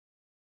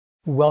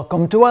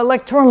Welcome to our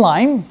lecture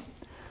online.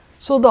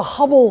 So the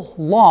Hubble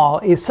law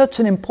is such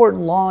an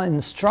important law in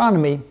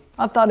astronomy,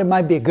 I thought it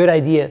might be a good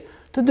idea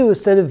to do a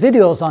set of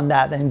videos on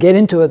that and get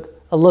into it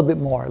a little bit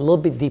more, a little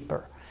bit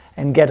deeper,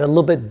 and get a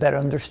little bit better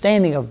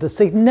understanding of the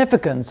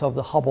significance of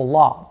the Hubble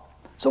law.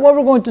 So what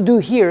we're going to do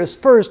here is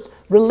first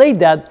relate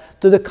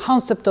that to the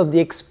concept of the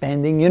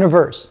expanding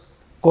universe.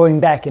 Going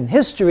back in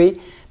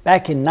history,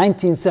 back in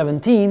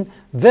 1917,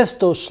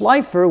 Vesto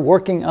Slipher,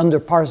 working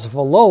under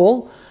Parcival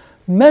Lowell,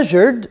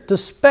 measured the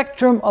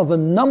spectrum of a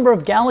number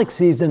of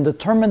galaxies and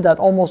determined that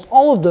almost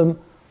all of them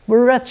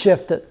were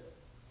redshifted.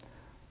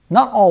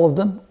 Not all of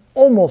them,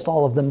 almost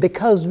all of them,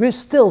 because there's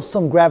still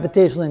some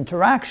gravitational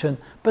interaction,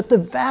 but the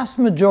vast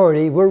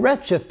majority were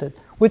redshifted,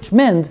 which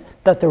meant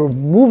that they were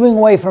moving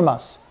away from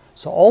us.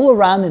 So all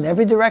around, in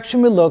every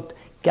direction we looked,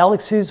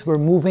 galaxies were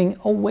moving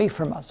away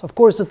from us. Of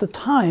course, at the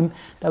time,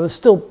 that was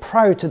still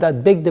prior to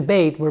that big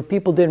debate where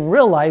people didn't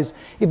realize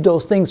if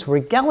those things were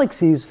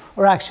galaxies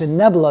or actually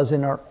nebulas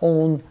in our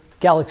own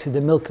galaxy, the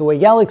Milky Way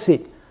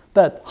galaxy.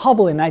 But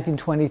Hubble in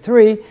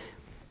 1923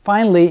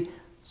 finally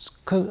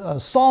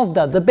solved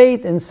that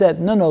debate and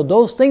said, no,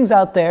 those things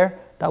out there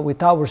that we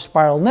thought were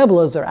spiral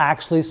nebulas are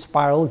actually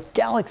spiral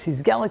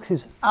galaxies,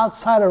 galaxies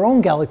outside our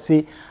own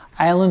galaxy,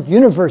 island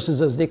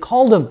universes as they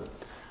called them.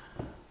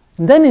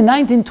 And then in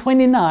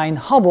 1929,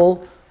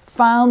 Hubble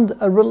found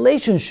a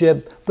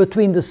relationship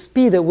between the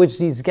speed at which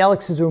these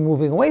galaxies were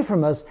moving away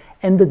from us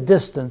and the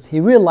distance. He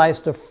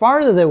realized the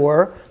farther they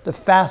were, the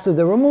faster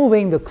they were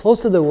moving, the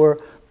closer they were,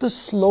 the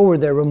slower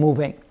they were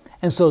moving.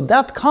 And so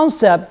that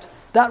concept,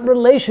 that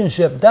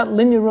relationship, that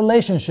linear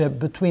relationship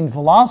between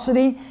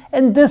velocity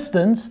and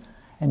distance,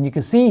 and you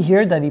can see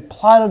here that he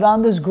plotted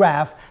on this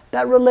graph,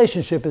 that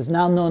relationship is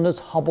now known as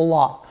Hubble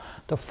law.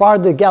 The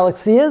farther the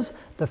galaxy is,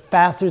 the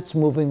faster it's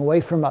moving away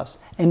from us.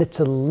 And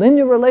it's a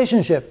linear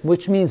relationship,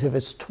 which means if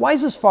it's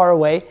twice as far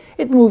away,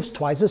 it moves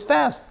twice as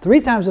fast. 3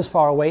 times as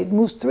far away, it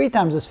moves 3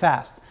 times as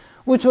fast,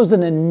 which was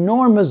an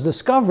enormous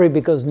discovery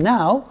because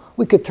now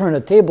we could turn the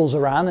tables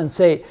around and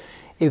say,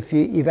 if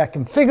I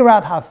can figure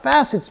out how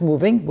fast it's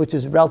moving, which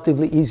is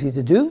relatively easy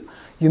to do,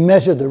 you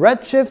measure the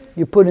redshift,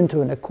 you put into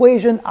an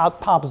equation,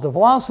 out pops the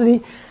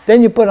velocity,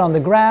 then you put on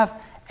the graph,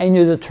 and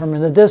you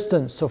determine the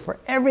distance. So for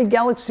every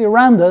galaxy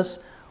around us,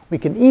 we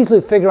can easily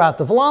figure out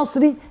the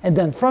velocity, and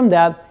then from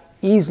that,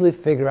 easily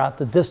figure out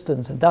the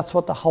distance. And that's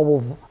what the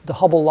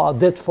Hubble law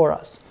did for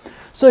us.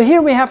 So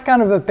here we have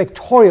kind of a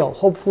pictorial,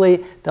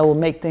 hopefully that will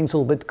make things a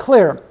little bit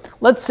clearer.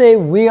 Let's say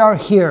we are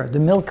here, the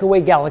Milky Way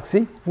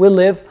galaxy. We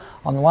live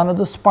on one of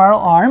the spiral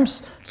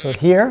arms. So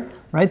here,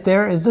 right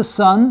there is the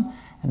sun,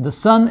 and the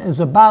sun is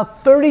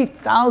about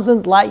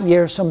 30,000 light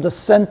years from the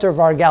center of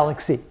our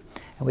galaxy.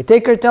 And we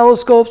take our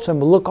telescopes and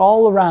we look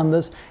all around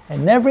us,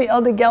 and every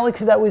other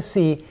galaxy that we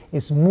see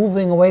is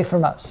moving away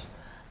from us.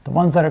 The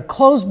ones that are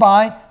close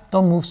by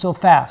don't move so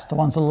fast. The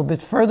ones a little bit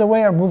further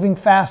away are moving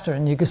faster.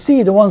 And you can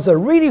see the ones that are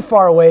really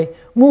far away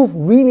move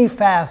really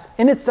fast.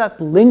 And it's that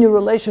linear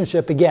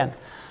relationship again.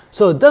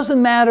 So it doesn't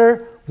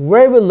matter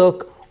where we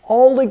look,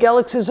 all the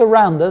galaxies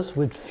around us,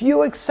 with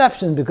few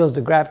exceptions because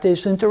the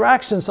gravitational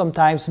interaction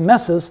sometimes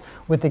messes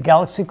with the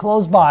galaxy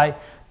close by,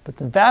 but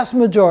the vast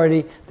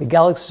majority, the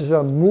galaxies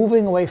are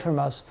moving away from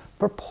us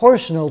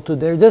proportional to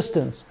their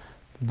distance.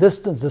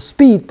 The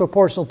speed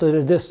proportional to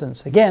their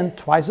distance. Again,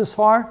 twice as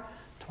far,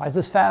 twice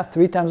as fast,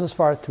 3 times as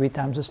far, 3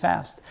 times as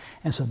fast.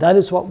 And so that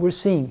is what we're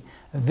seeing.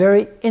 A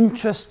very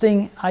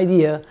interesting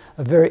idea,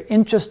 a very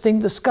interesting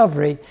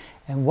discovery.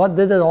 And what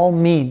did it all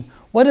mean?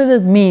 What did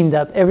it mean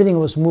that everything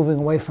was moving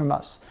away from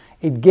us?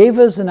 It gave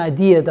us an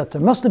idea that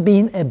there must have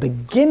been a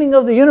beginning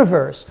of the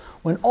universe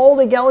when all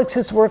the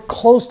galaxies were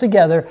close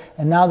together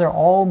and now they're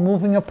all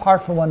moving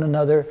apart from one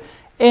another.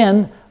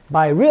 And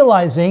by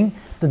realizing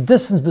the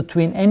distance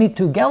between any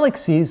two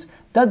galaxies,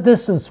 that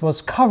distance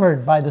was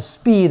covered by the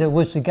speed at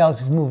which the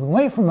galaxy is moving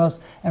away from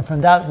us, and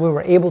from that we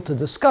were able to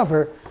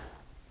discover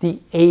the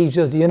age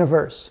of the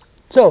universe.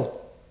 So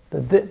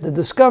the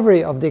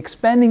discovery of the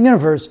expanding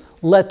universe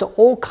led to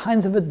all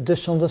kinds of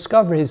additional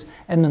discoveries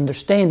and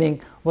understanding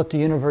what the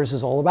universe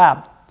is all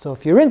about. So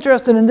if you're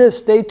interested in this,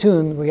 stay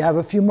tuned. We have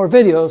a few more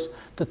videos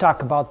to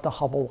talk about the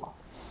Hubble law.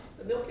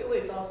 The Milky Way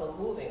is also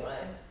moving,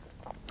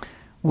 right?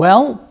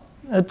 Well,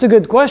 that's a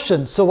good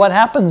question. So what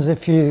happens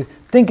if you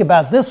think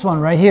about this one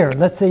right here?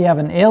 Let's say you have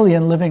an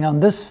alien living on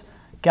this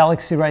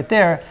galaxy right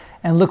there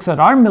and looks at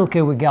our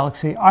Milky Way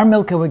galaxy. Our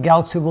Milky Way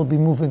galaxy will be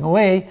moving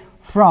away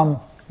from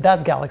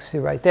that galaxy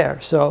right there.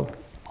 So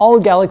all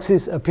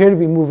galaxies appear to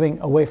be moving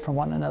away from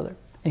one another,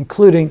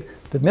 including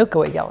the Milky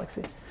Way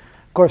galaxy.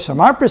 Of course, from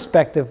our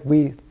perspective,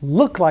 we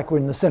look like we're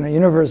in the center of the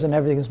universe and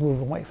everything is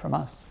moving away from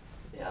us.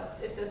 Yeah,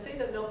 if they say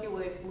the Milky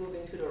Way is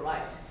moving to the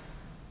right.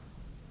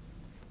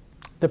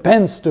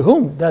 Depends to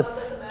whom.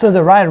 That to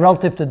the right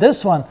relative to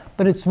this one,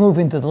 but it's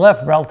moving to the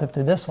left relative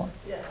to this one.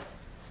 Yeah.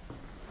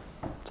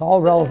 It's all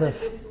relative.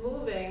 If it's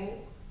moving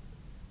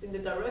in the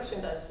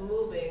direction that's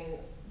moving,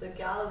 the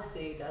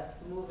galaxy that's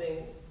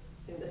moving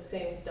in the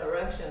same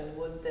direction,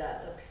 would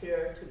that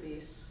appear to be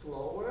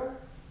slower?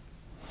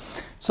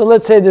 So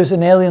let's say there's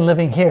an alien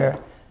living here,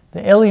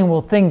 the alien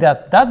will think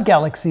that that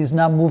galaxy is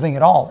not moving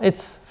at all.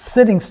 It's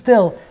sitting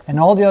still, and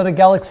all the other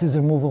galaxies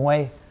are moving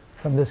away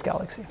from this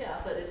galaxy. Yeah,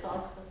 but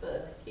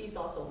he's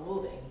also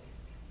moving.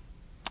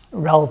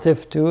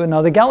 Relative to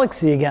another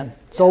galaxy again.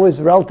 It's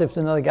always relative to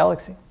another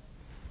galaxy.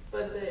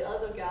 But the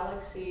other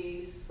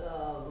galaxy's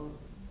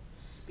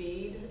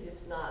speed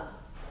is not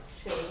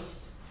changed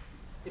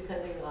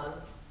depending on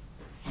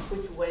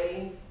which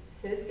way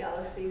his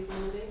galaxy is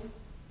moving?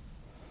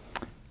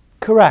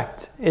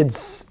 Correct.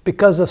 It's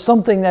because of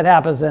something that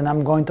happens, and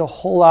I'm going to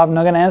hold off. I'm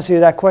not going to answer you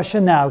that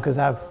question now because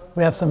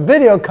we have some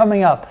video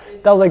coming up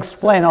that will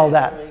explain all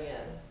that.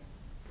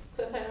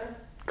 Cliffhanger?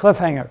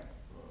 Cliffhanger.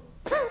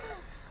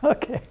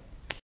 Okay.